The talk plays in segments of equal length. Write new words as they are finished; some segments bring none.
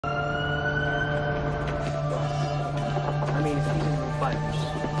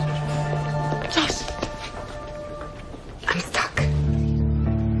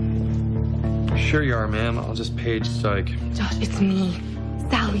Sure you are, ma'am. I'll just page psych. Josh, it's me,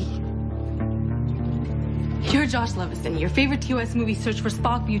 Sally. You're Josh Levison. Your favorite TOS movie, Search for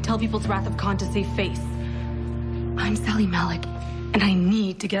Spock, but you tell people's Wrath of Khan to save face. I'm Sally Malik, and I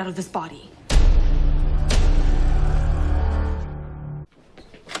need to get out of this body.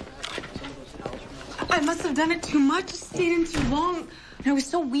 I must have done it too much, stayed in too long. I was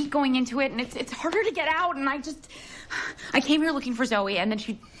so weak going into it, and it's harder to get out, and I came here looking for Zoe, and then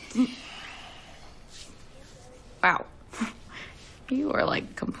she didn't... Wow. You are,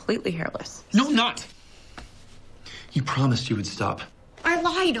 like, completely hairless. No, not! You promised you would stop. I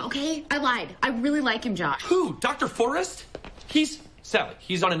lied, okay? I lied. I really like him, Josh. Who? Dr. Forrest? Sally,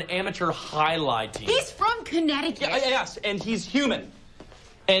 he's on an amateur highlight team. He's from Connecticut. Yeah, yes, and he's human.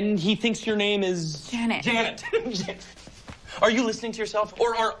 And he thinks your name is... Janet. Janet. Are you listening to yourself?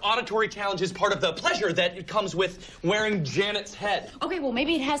 Or are auditory challenges part of the pleasure that comes with wearing Janet's head? Okay, well,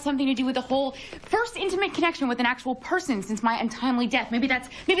 maybe it has something to do with the whole first intimate connection with an actual person since my untimely death. Maybe that's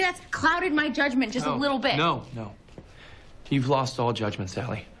clouded my judgment just a little bit. No. You've lost all judgment,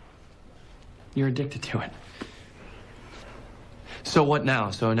 Sally. You're addicted to it. So what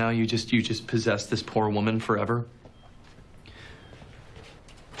now? So now you just possess this poor woman forever?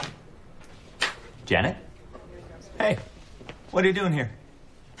 Janet? Hey, what are you doing here?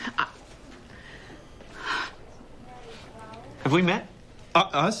 Have we met?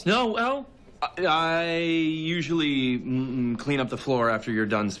 Us? No, well, I usually clean up the floor after you're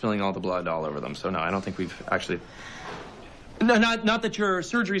done spilling all the blood all over them. So no, I don't think we've actually... No, not that your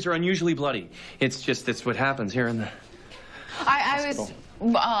surgeries are unusually bloody. It's what happens here in the hospital.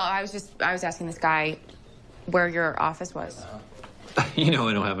 I was asking this guy where your office was. You know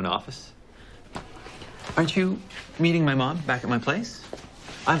I don't have an office. Aren't you meeting my mom back at my place?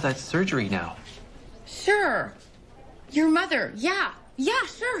 I've had surgery now. Sure. Your mother. Yeah,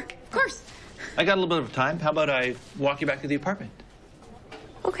 sure. Of course. I got a little bit of time. How about I walk you back to the apartment?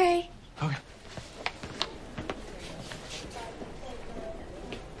 Okay. Okay.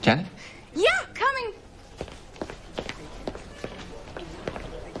 Janet? Yeah, coming.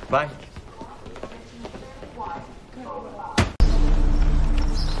 Bye.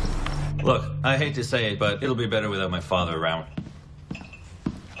 Look, I hate to say it, but it'll be better without my father around.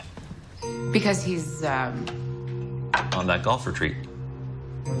 Because he's, On that golf retreat.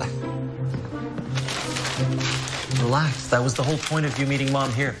 Relax. That was the whole point of you meeting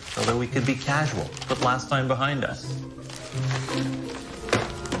Mom here, so that we could be casual. Put last time behind us.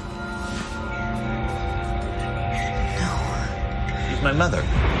 My mother.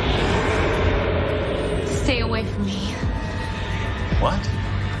 Stay away from me. What?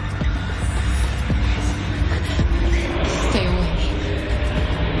 Stay away.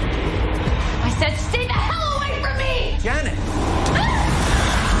 I said stay the hell away from me! Janet!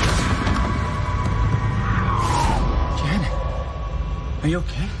 Janet! Are you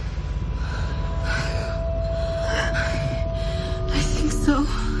okay? I think so.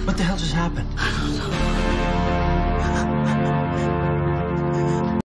 What the hell just happened? I don't know.